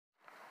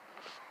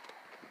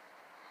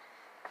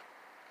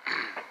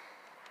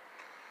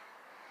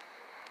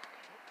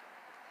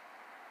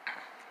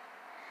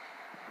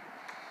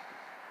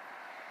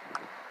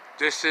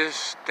This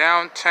is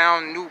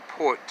downtown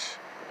Newport.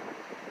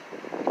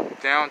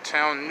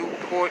 Downtown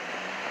Newport.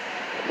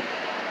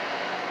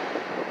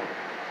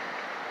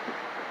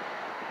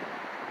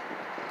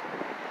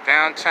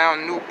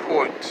 Downtown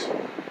Newport.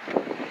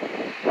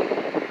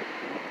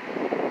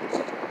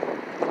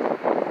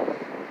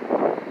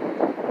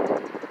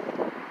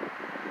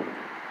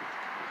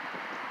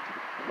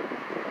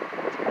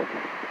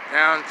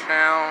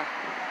 Downtown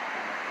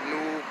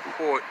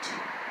Newport.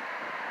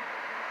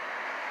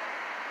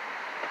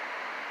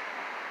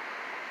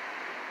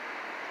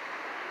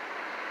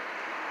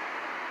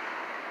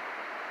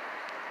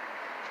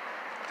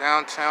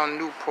 Downtown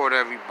Newport,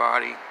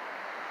 everybody.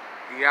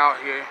 We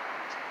out here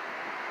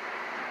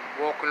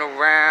walking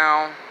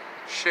around,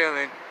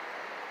 chilling.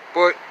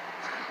 But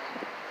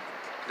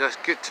let's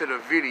get to the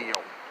video.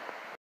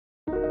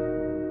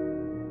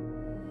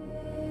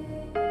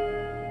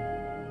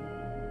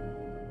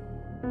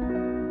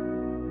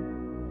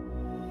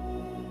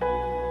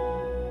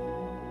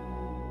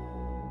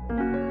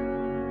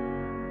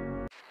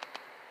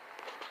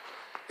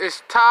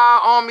 It's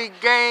Ty Army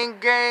gang,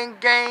 gang,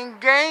 gang,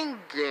 gang,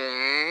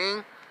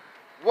 gang.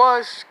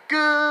 What's good?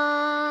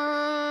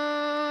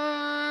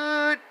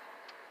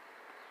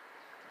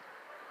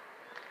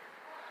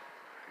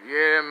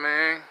 Yeah,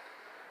 man.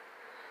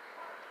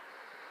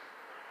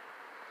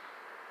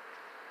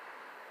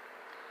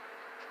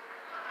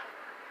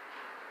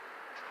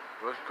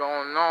 What's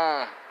going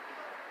on?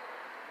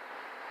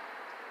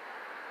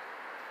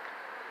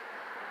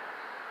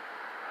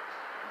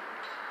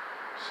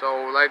 So,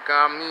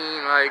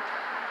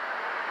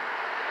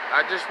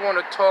 I just want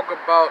to talk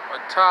about a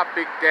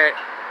topic that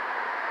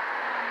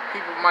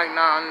people might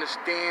not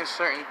understand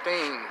certain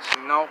things,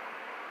 you know?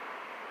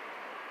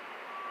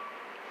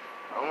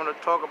 I want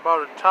to talk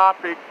about a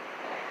topic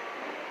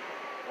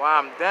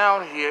while I'm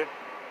down here.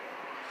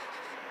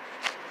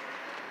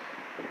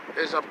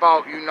 It's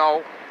about,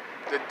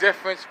 the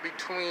difference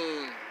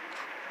between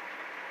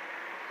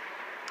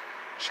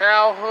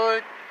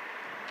childhood,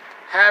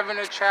 having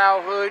a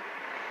childhood,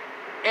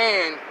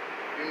 and,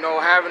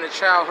 having a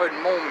childhood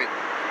moment.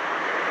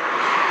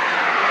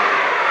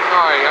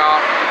 Sorry, y'all.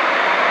 The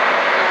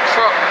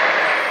truck.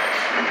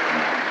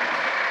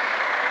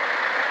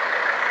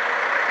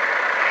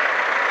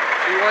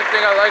 See, one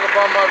thing I like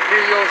about my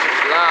videos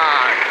is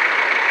live.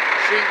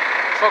 See,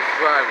 truck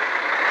driver.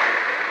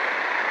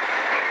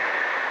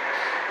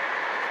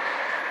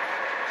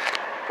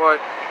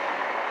 But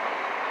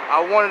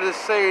I wanted to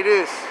say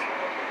this.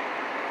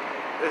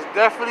 There's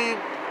definitely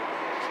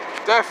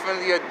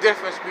a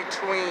difference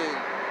between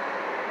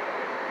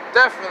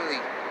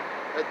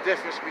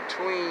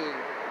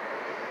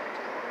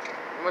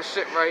I'm gonna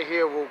sit right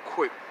here real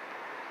quick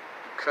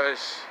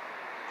because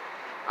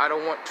I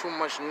don't want too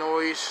much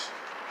noise.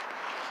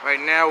 Right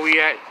now we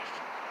at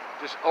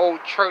this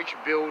old church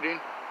building,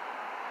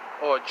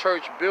 or a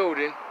church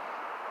building.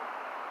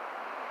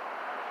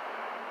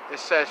 It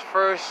says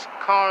First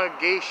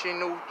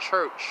Congregational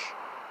Church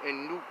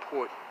in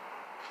Newport.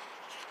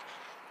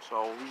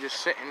 So we just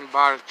sitting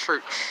by the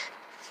church.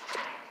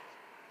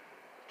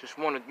 Just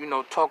want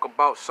to, talk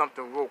about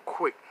something real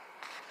quick.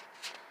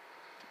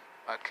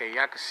 Okay,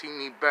 y'all can see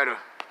me better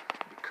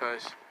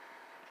because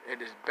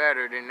it is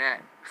better than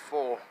that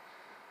before.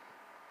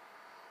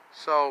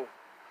 So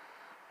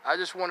I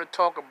just want to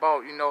talk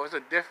about, there's a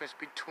difference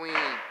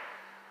between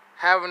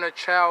having a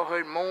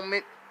childhood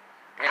moment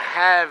and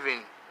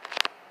having,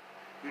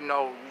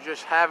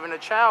 just having a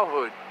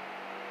childhood.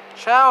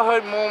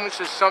 Childhood moments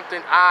is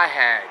something I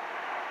had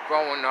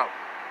growing up.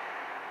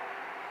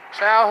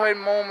 Childhood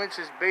moments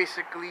is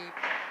basically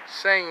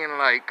saying,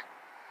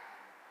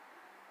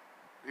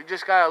 you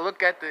just gotta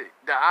look at the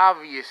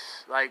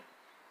obvious,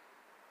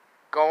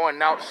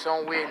 going out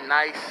somewhere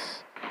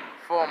nice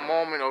for a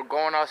moment, or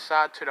going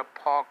outside to the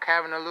park,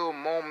 having a little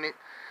moment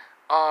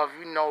of,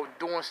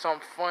 doing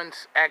some fun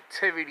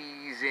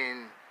activities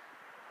and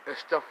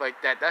stuff like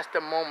that. That's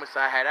the moments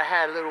I had. I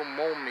had little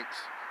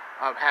moments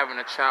of having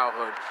a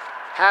childhood.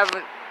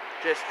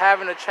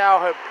 Having a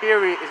childhood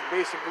period is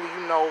basically,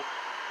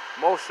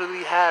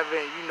 mostly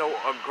having,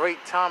 a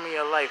great time in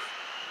your life.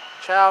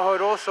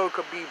 Childhood also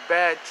could be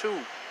bad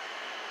too.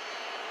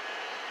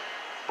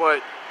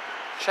 But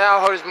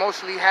childhood is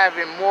mostly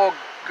having more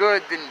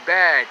good than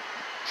bad.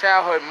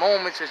 Childhood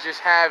moments is just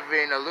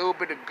having a little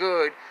bit of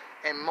good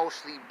and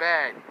mostly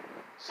bad.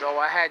 So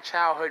I had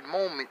childhood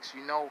moments,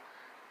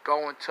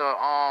 going to,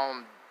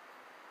 I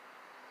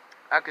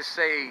could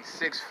say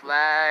Six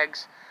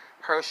Flags,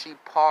 Hershey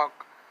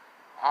Park,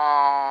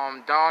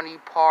 Donnie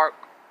Park,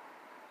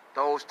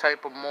 those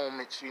type of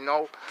moments,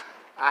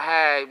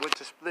 I went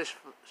to Splish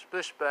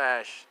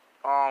Splash,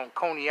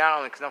 Coney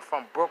Island, because I'm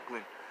from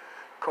Brooklyn.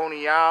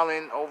 Coney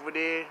Island over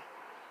there.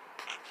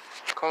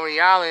 Coney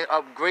Island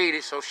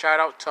upgraded, so shout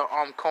out to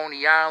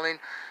Coney Island.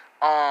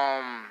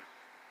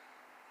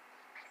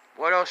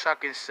 What else I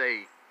can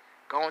say?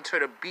 Going to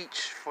the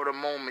beach for the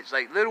moments,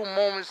 little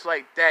moments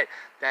like that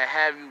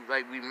have you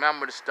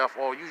remember the stuff,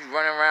 or you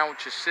running around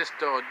with your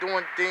sister, or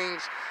doing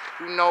things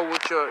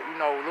with your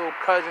little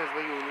cousins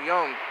when you were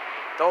young.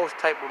 Those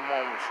type of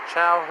moments.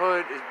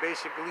 Childhood is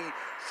basically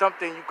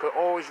something you could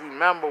always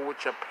remember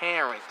with your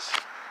parents,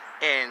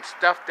 and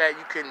stuff that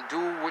you can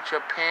do with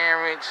your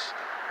parents,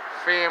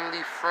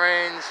 family,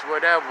 friends,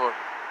 whatever.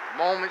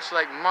 Moments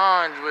like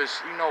mine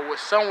was, with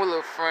some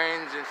little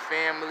friends and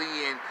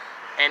family, and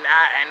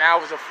I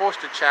was a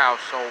foster child,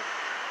 so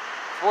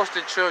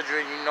foster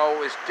children,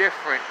 is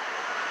different.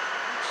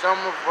 Some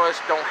of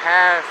us don't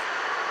have,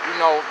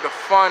 the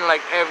fun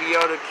like every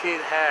other kid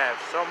have.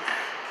 Some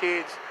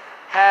kids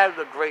have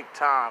a great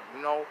time,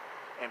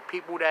 and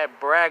people that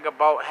brag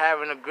about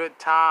having a good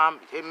time,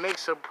 it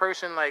makes a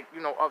person like,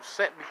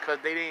 upset because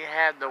they didn't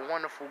have the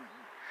wonderful,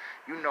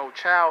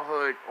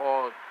 childhood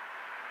or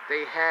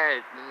they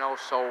had,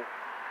 so.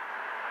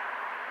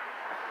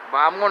 But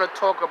I'm going to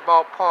talk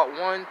about part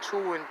 1,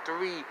 2, and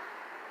 3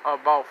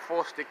 about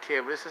foster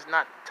care. This is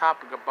not the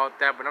topic about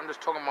that, but I'm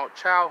just talking about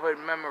childhood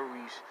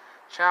memories,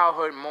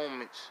 childhood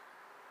moments.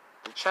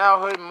 The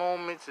childhood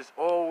moments is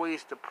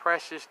always the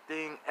precious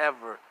thing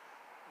ever.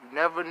 You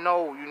never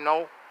know,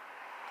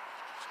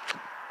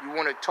 You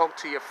want to talk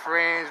to your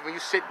friends. When you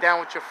sit down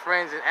with your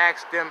friends and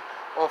ask them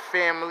or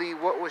family,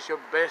 what was your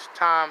best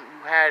time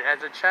you had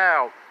as a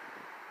child?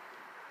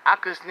 I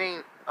could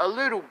name a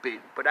little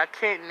bit, but I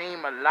can't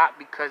name a lot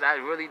because I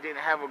really didn't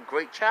have a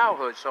great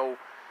childhood. So,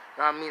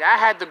 I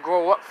had to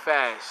grow up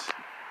fast.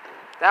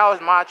 That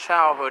was my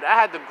childhood. I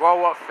had to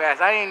grow up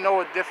fast. I didn't know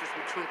a difference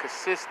between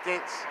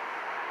consistency,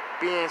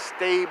 being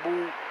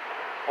stable,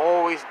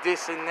 always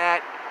this and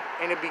that.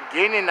 In the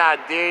beginning, I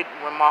did.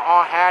 When my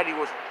Aunt Hattie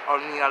was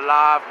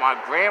alive,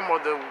 my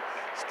grandmother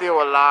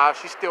still alive.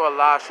 She's still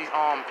alive. She's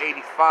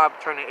 85,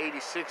 turning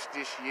 86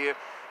 this year.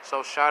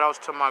 So shout outs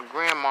to my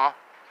grandma,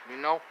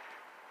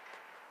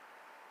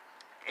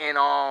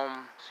 And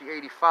she's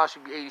 85.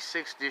 She'll be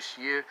 86 this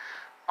year.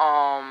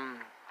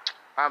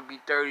 I'll be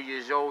 30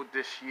 years old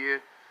this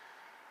year.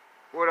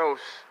 What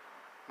else?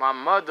 My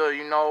mother,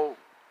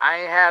 I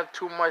ain't have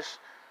too much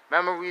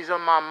memories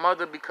of my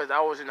mother because I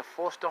was in a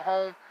foster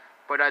home.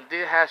 But I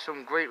did have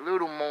some great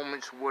little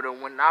moments with her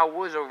when I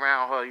was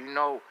around her,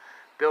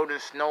 building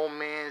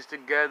snowmans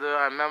together.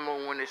 I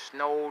remember when it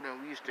snowed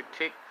and we used to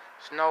kick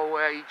snow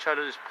at each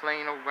other, just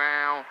playing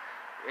around.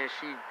 And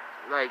she,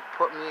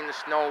 put me in the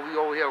snow. We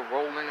over here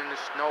rolling in the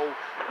snow.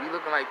 We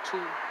looking like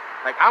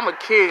I'm a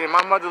kid and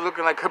my mother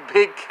looking like a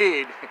big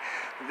kid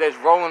that's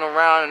rolling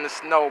around in the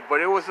snow.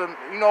 But it was,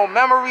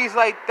 memories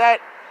like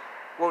that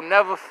will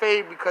never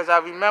fade because I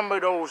remember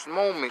those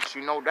moments,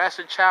 That's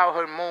a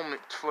childhood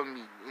moment for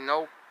me,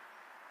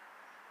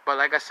 But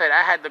like I said,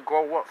 I had to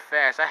grow up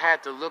fast. I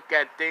had to look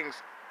at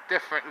things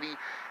differently.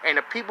 And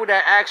the people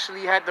that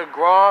actually had to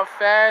grow up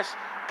fast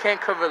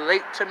could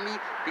relate to me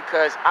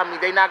because,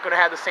 they're not going to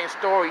have the same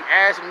story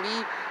as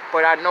me,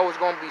 but I know it's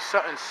going to be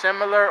something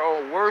similar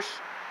or worse.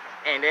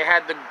 And they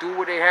had to do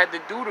what they had to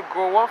do to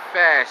grow up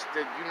fast, to,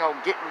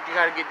 get what you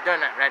got to get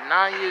done. At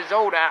 9 years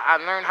old, I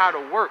learned how to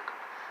work.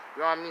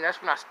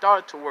 That's when I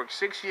started to work.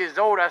 6 years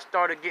old, I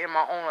started getting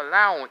my own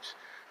allowance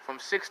from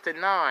 6 to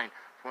 9.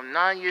 From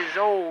 9 years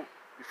old,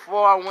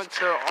 before I went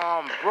to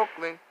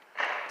Brooklyn,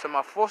 to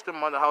my foster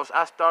mother house,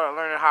 I started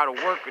learning how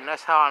to work, and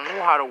that's how I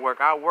knew how to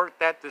work. I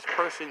worked at this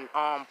person's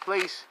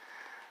place.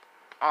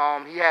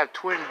 He had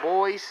twin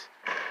boys,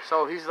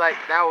 so he's like,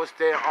 that was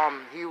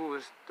he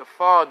was the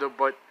father,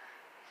 but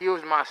he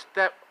was my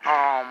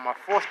my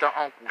foster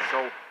uncle.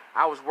 So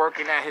I was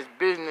working at his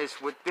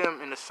business with them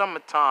in the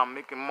summertime,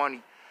 making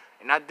money.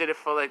 And I did it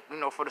for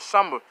for the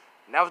summer.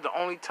 And that was the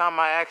only time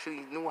I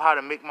actually knew how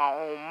to make my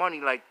own money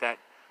like that.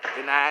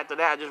 Then after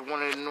that, I just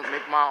wanted to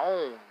make my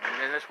own.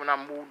 And then that's when I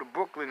moved to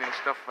Brooklyn and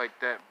stuff like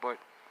that. But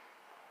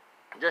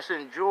just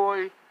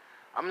enjoy.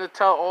 I'm going to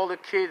tell all the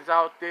kids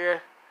out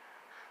there,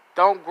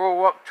 don't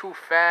grow up too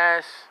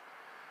fast.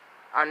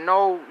 I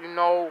know,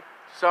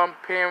 some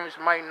parents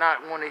might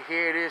not want to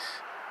hear this.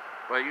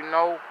 But, you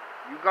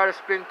got to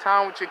spend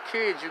time with your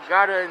kids. You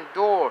got to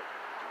endure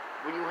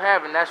when you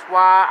have, and that's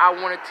why I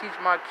want to teach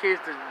my kids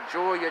to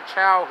enjoy your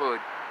childhood.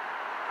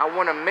 I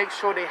want to make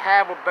sure they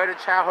have a better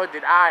childhood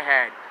than I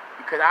had,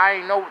 because I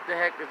ain't know what the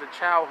heck is a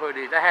childhood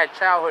is. I had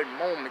childhood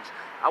moments.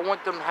 I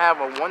want them to have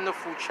a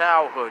wonderful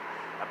childhood,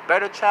 a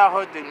better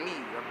childhood than me,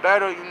 a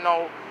better,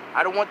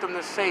 I don't want them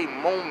to say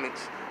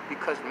moments,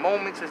 because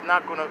moments is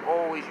not going to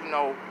always,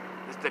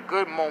 it's the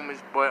good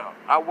moments, but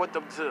I want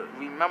them to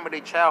remember their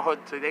childhood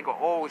so they can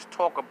always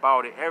talk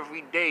about it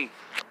every day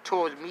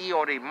towards me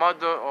or their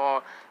mother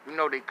or,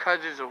 their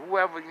cousins or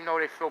whoever,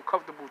 they feel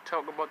comfortable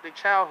talking about their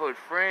childhood.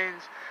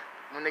 Friends,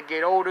 when they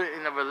get older,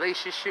 in a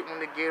relationship, when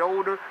they get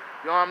older,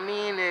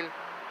 And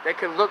they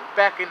can look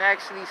back and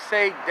actually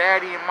say,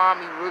 Daddy and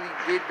Mommy really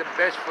did the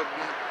best for me,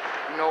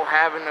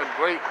 having a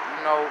great,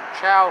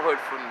 childhood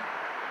for me.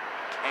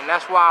 And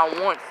that's why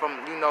I want from,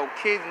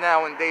 kids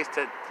nowadays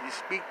to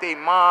speak their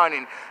mind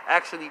and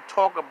actually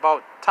talk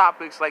about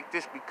topics like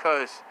this,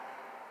 because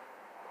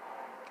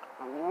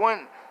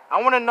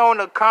I want to know in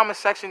the comment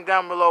section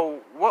down below,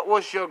 what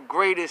was your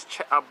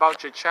greatest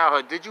about your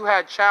childhood? Did you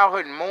have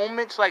childhood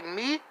moments like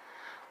me,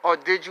 or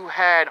did you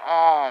had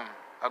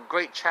a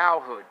great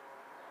childhood?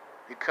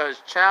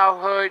 because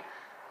childhood,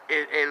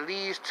 it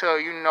leads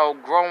to,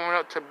 growing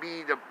up to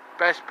be the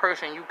best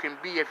person you can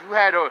be. If you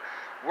had a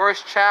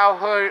worse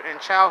childhood and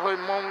childhood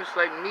moments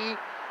like me,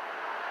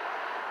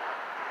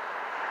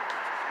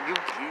 you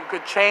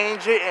could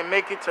change it and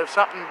make it to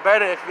something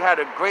better if you had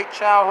a great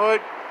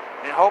childhood,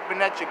 and hoping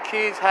that your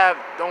kids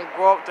don't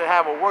grow up to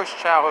have a worse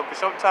childhood, because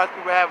sometimes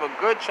people have a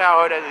good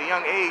childhood at a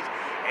young age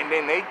and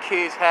then their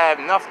kids have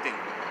nothing.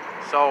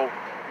 So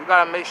you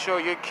gotta make sure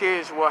your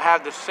kids will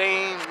have the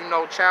same,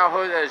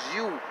 childhood as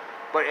you.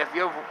 But if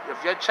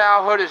your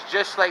childhood is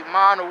just like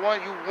mine, or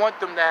one, you want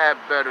them to have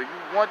better. You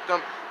want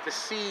them to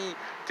see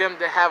them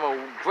to have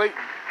a great,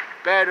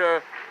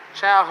 better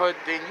childhood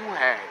than you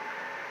had.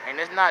 And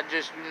it's not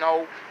just,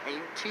 and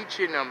you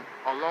teaching them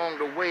along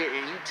the way,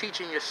 and you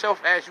teaching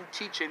yourself as you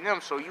teaching them.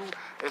 So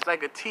it's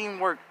like a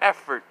teamwork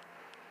effort.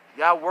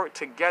 Y'all work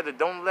together.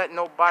 Don't let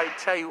nobody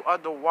tell you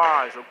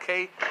otherwise,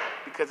 okay?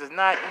 Because it's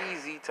not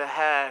easy to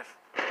have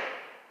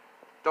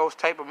those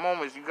type of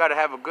moments. You got to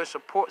have a good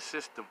support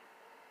system.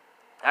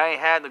 I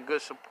ain't had a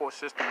good support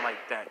system like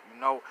that,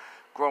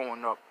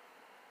 growing up.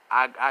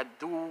 I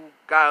do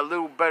got a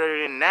little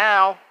better than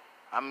now.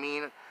 I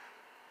mean,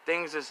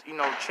 things is,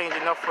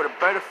 changing up for the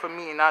better for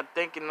me, and I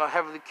thanking the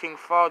Heavenly King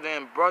Father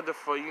and brother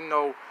for,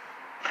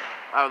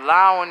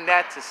 allowing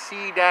that to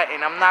see that,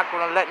 and I'm not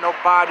going to let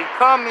nobody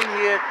come in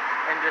here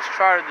and just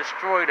try to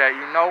destroy that,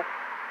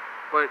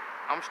 But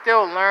I'm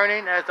still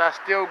learning as I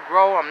still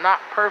grow. I'm not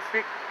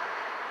perfect,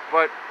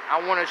 but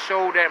I want to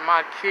show that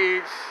my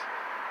kids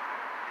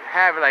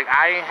have it. Like,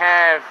 I didn't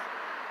have,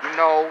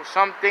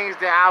 some things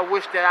that I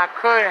wish that I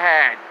could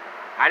have.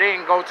 I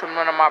didn't go to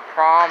none of my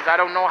proms. I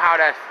don't know how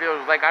that feels.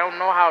 Like, I don't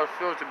know how it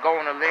feels to go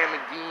in a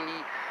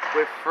Lamborghini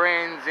with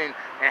friends and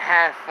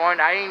have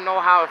fun. I didn't know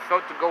how it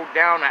felt to go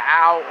down the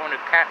aisle on the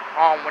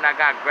when I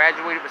got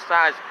graduated.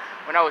 Besides,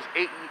 when I was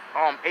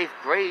eighth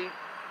grade,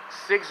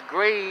 6th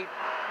grade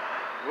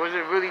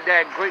wasn't really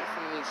that great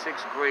for me.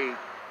 6th grade,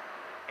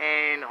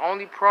 and the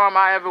only prom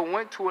I ever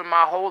went to in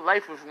my whole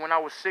life was when I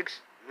was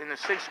in the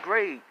 6th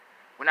grade,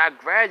 when I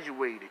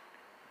graduated.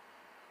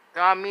 You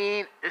know what I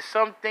mean? It's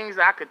some things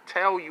I could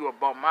tell you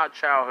about my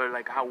childhood.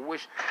 Like, I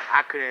wish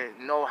I could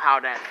know how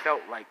that felt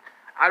like.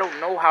 I don't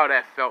know how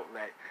that felt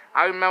like.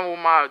 I remember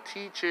my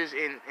teachers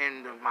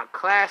and my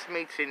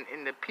classmates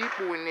and the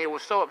people in there were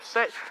so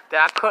upset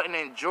that I couldn't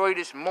enjoy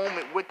this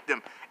moment with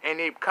them. And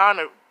they kind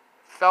of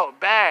felt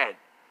bad.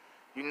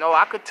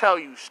 I could tell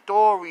you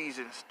stories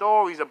and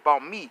stories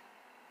about me.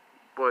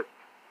 But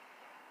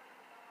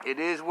it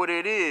is what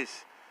it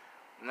is.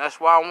 And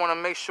that's why I want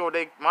to make sure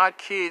my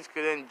kids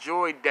could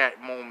enjoy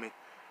that moment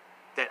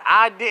that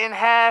I didn't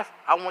have.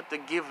 I want to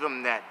give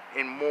them that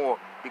and more,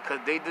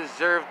 because they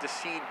deserve to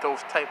see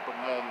those type of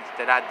moments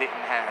that I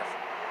didn't have.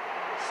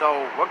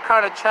 So what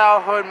kind of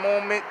childhood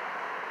moment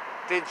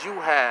did you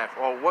have?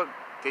 Or what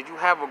did you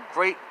have a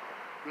great,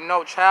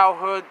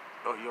 childhood,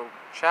 or your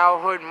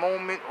childhood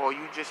moment, or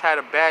you just had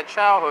a bad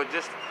childhood?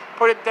 Just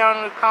put it down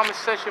in the comment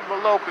section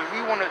below, because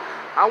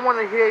I want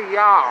to hear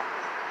y'all.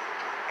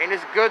 And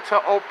it's good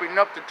to open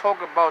up to talk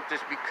about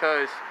this,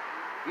 because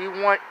we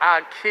want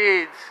our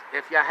kids,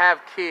 if y'all have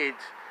kids,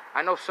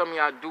 I know some of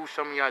y'all do,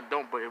 some of y'all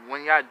don't, but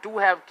when y'all do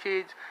have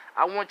kids,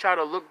 I want y'all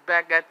to look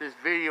back at this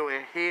video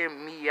and hear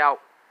me out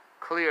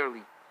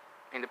clearly.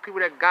 And the people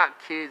that got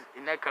kids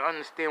and that can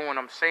understand what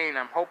I'm saying,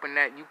 I'm hoping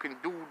that you can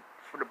do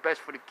for the best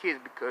for the kids,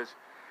 because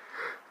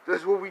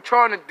that's what we're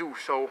trying to do.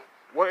 So,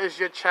 what is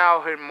your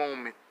childhood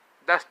moment?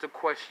 That's the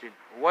question.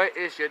 What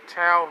is your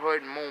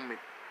childhood moment?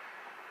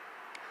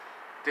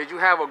 Did you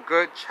have a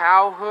good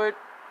childhood,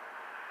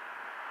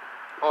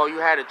 or you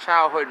had a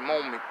childhood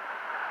moment?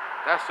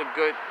 That's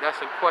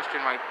a question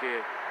right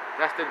there.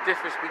 That's the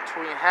difference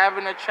between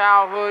having a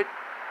childhood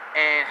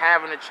and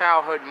having a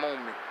childhood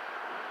moment.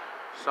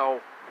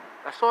 So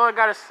that's all I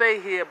gotta say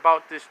here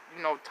about this,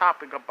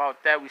 topic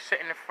about that. We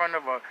sitting in front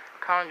of a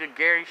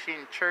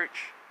congregation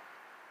church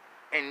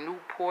in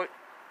Newport.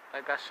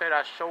 Like I said,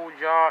 I showed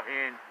y'all,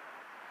 and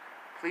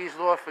please,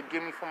 Lord,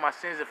 forgive me for my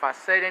sins. If I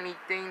said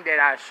anything that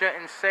I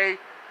shouldn't say,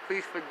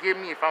 please forgive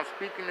me. If I'm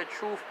speaking the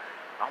truth,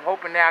 I'm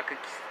hoping that I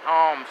could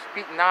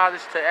speak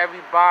knowledge to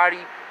everybody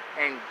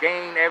and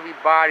gain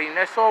everybody. And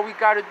that's all we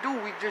got to do.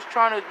 We just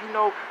trying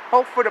to,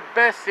 hope for the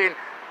best and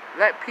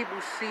let people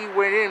see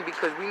within,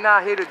 because we're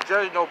not here to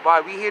judge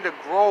nobody. We're here to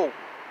grow.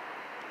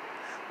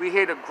 We're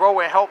here to grow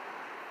and help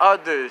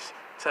others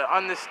to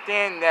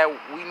understand that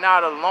we're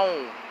not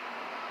alone.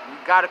 We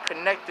got to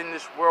connect in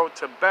this world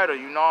to better,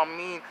 you know what I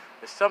mean?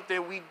 If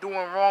something we doing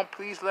wrong,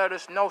 please let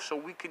us know so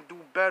we can do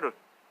better.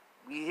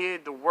 We here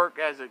to work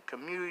as a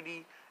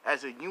community,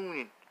 as a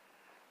union.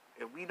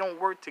 If we don't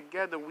work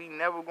together, we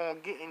never gonna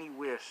get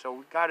anywhere. So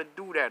we gotta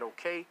do that,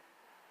 okay?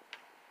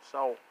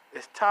 So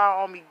it's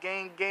time on me,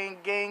 gang, gang,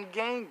 gang,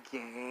 gang,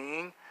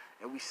 gang.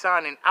 And we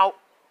signing out.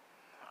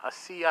 I'll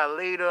see y'all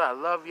later. I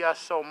love y'all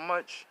so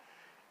much.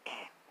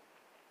 And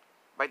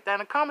write down in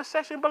the comment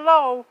section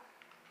below,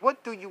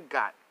 what do you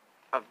got?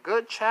 A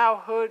good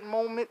childhood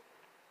moment?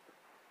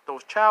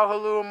 Those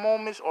childhood little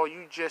moments, or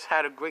you just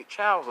had a great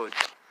childhood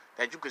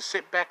that you could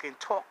sit back and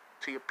talk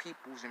to your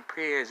peoples and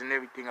prayers and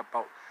everything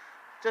about.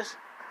 Just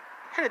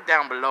hit it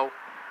down below.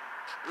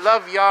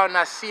 Love y'all, and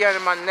I'll see y'all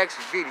in my next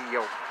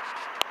video.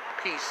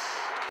 Peace.